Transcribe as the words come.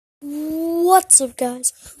What's up,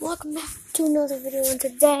 guys? Welcome back to another video, and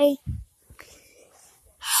today,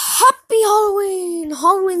 Happy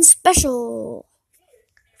Halloween special.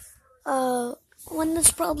 When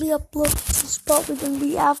this probably uploads, it's probably gonna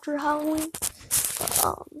be after Halloween.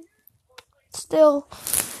 Still,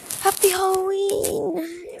 Happy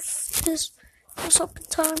Halloween. If this goes up in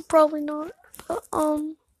time, probably not.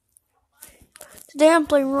 Today I'm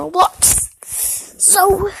playing Roblox,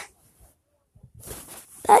 so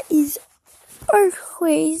that is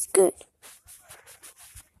always good.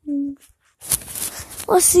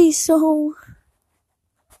 Let's see, so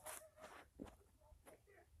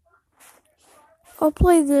I'll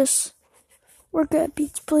play this. Work at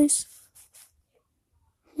Pizza Place.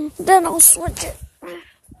 Then I'll switch it.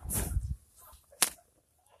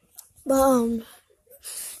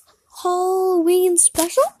 Halloween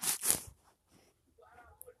special?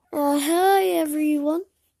 Hi everyone.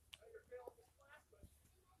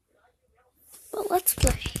 Well, let's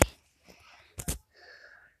play.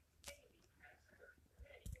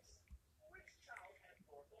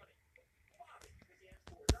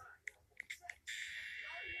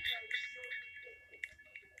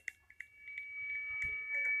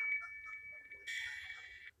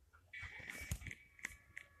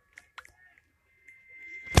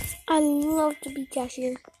 I love to be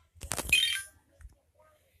cashier.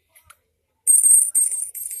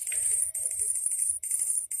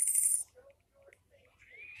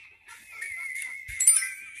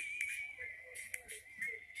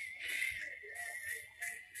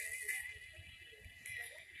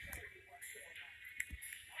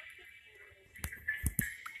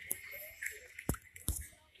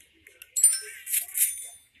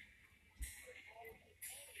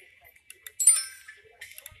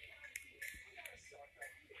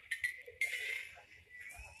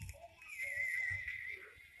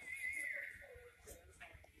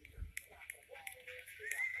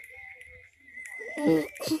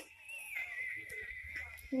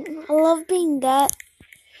 I love being that.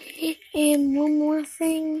 And one more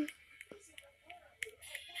thing.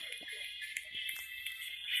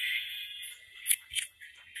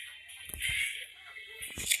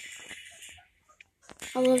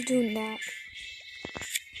 I love doing that.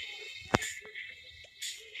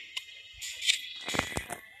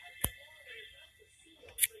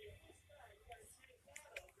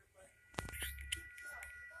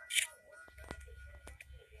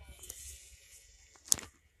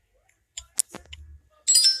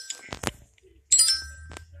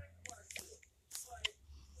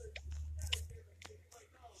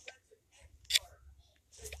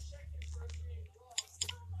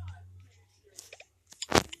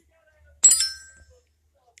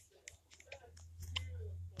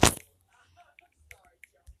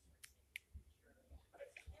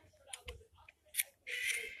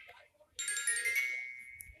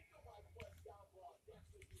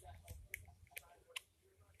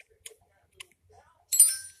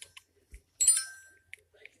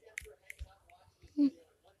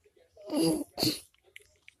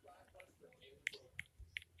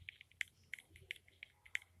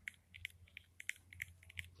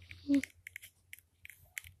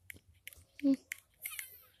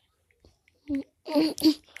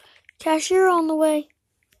 Cashier on the way.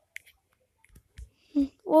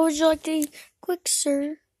 What would you like to eat? Quick,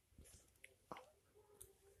 sir.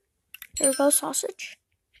 There goes sausage.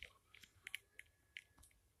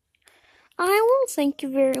 I will, thank you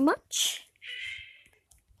very much.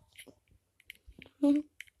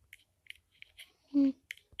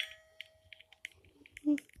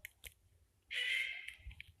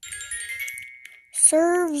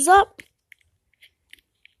 Serves up.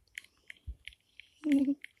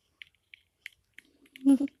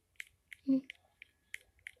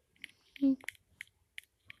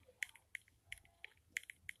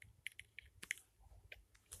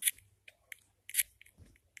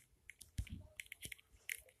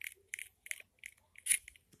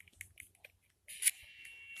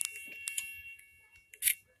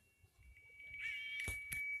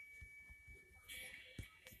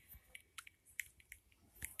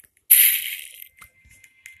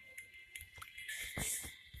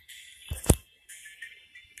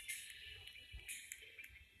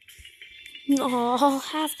 No, I'll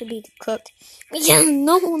have to be the cook. Yeah,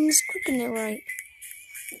 no one's cooking it right.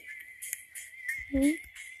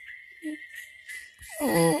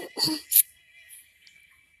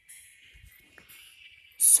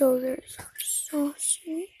 So there's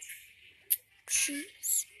sausage,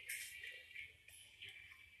 cheese.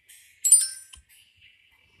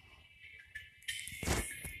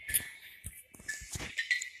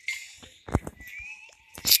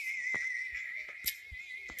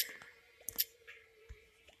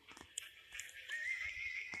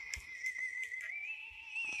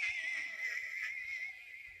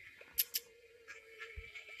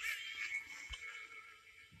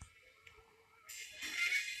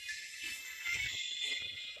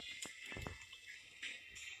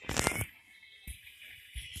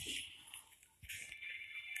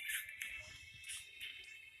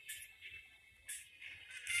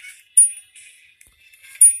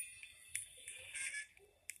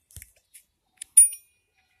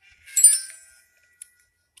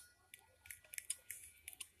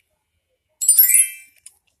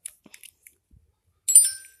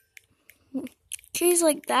 cheese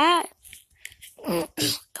like that.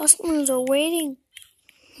 Customers are waiting.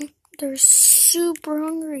 They're super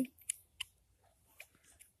hungry.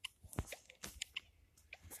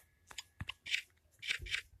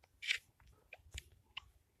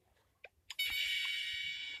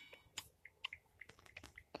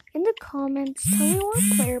 In the comments, tell me what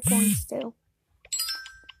player points do.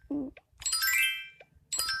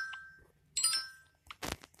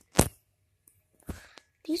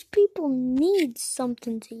 These people need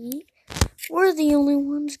something to eat. We're the only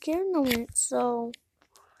ones giving them it, so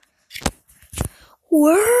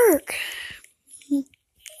work.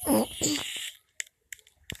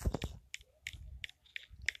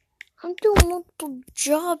 I'm doing multiple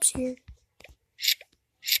jobs here.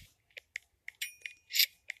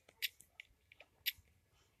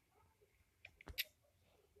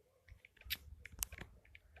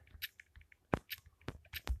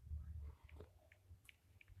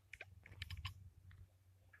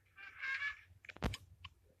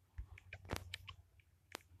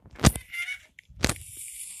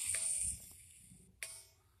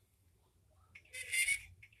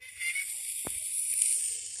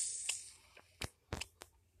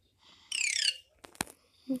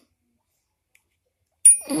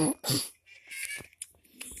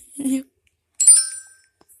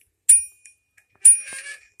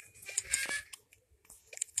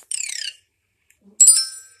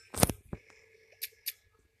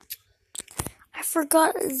 I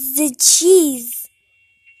forgot the cheese.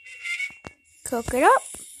 Cook it up.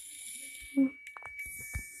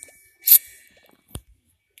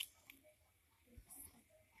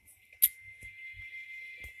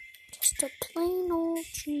 Just a plain old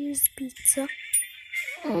cheese pizza.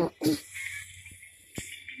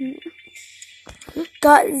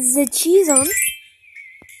 Got the cheese on.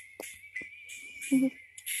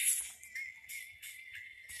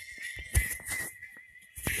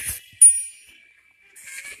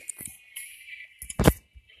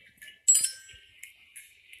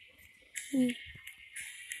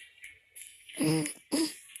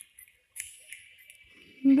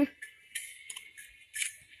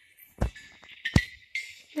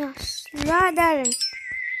 Now slide that in.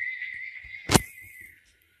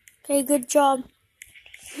 Okay, good job.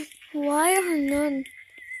 Why are none?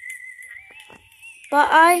 But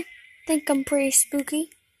I think I'm pretty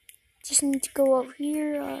spooky. Just need to go up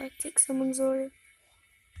here, take someone's order.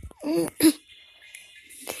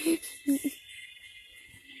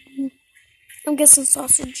 I'm guessing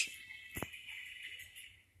sausage.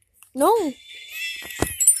 No.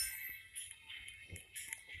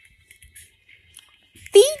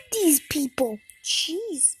 Feed these people.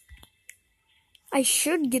 Jeez. I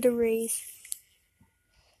should get a raise.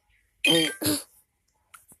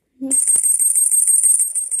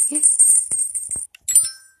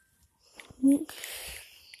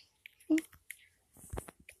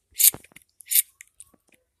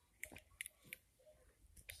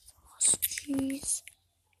 Jeez.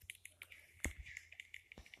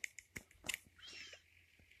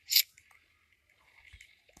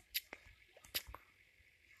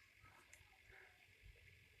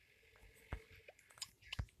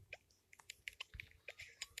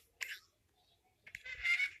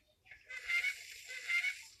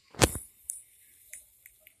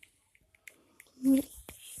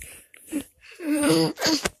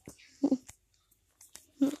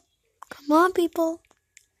 Come on, people.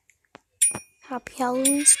 Happy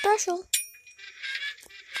Halloween special.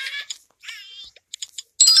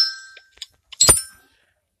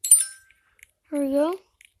 Here we go.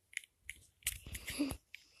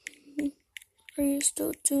 Are you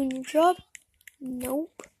still doing your job?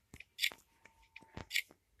 Nope.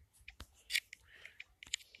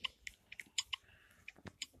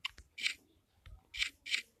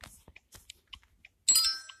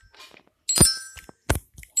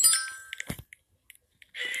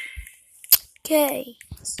 Okay,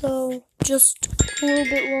 so just a little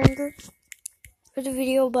bit longer for the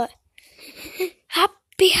video, but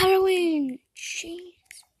happy Halloween! Jeez.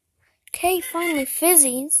 Okay, finally,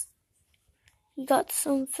 fizzies. You got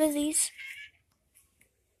some fizzies.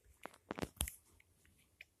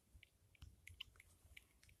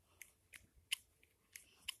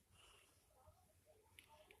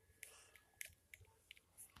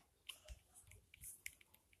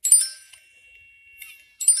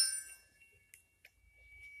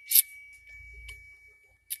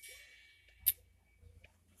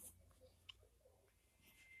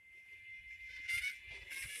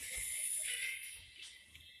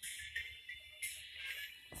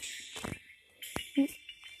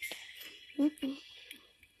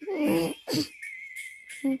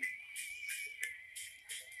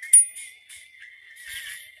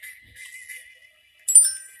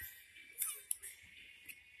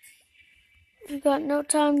 We've got no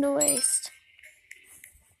time to waste.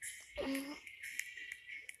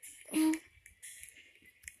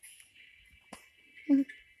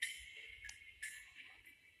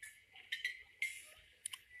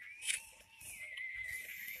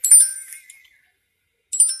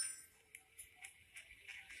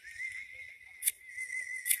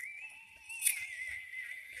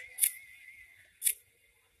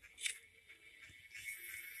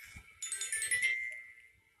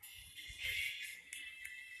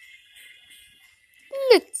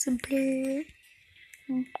 Let's play.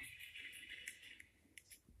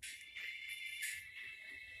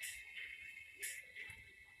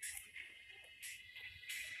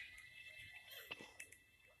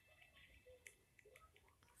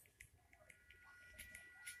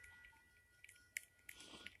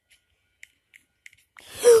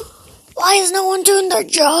 Why is no one doing their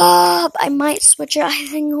job? I might switch it. I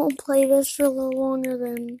think I'll play this for a little longer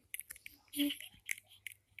than.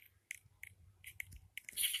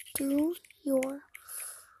 Do your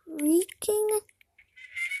freaking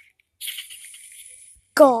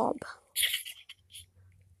gob.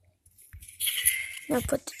 Now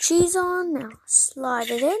put the cheese on. Now slide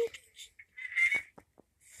it in.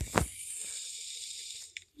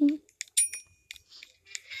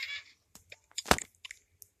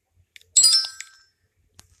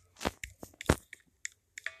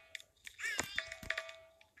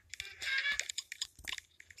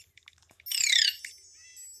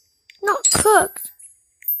 Not cooked.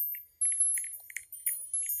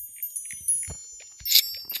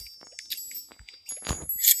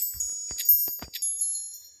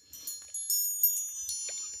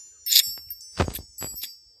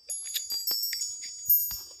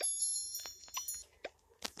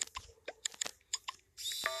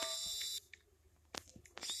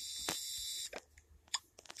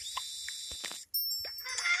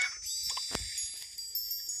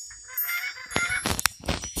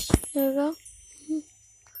 There we go.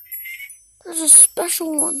 There's a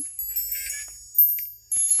special one.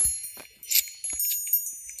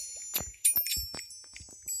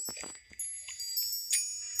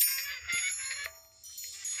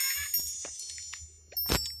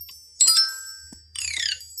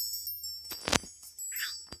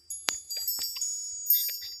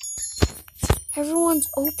 Everyone's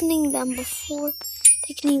opening them before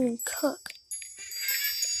they can even cook.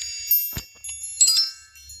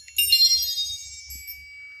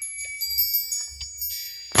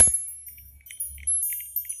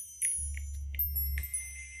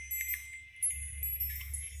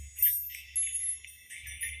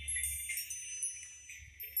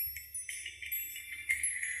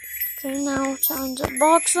 Okay, now time to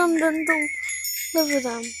box them, then deliver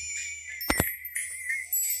them.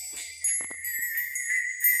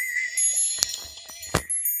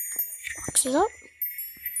 Box it up.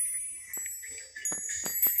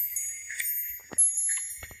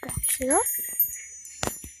 Box it up.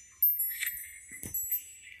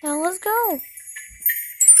 Now let's go.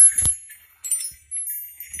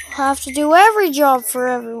 We'll have to do every job for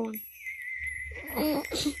everyone.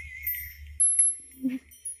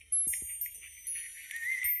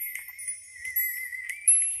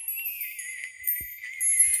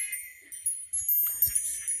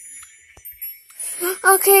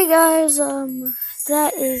 Okay, guys,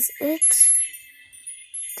 that is it.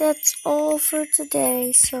 That's all for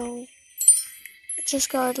today, so I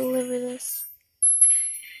just gotta deliver this.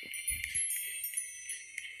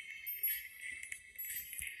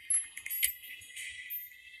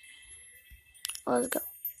 Let's go.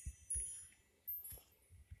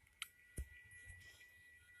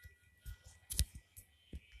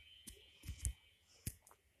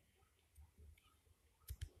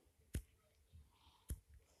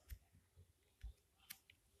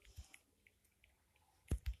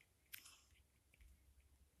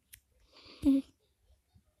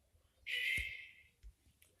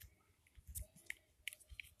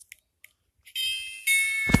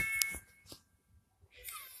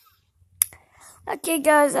 Okay,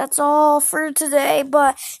 guys, that's all for today,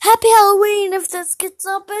 but happy Halloween if this gets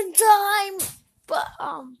up in time. But,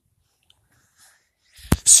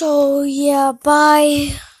 so, yeah,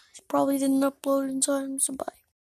 bye. Probably didn't upload in time, so bye.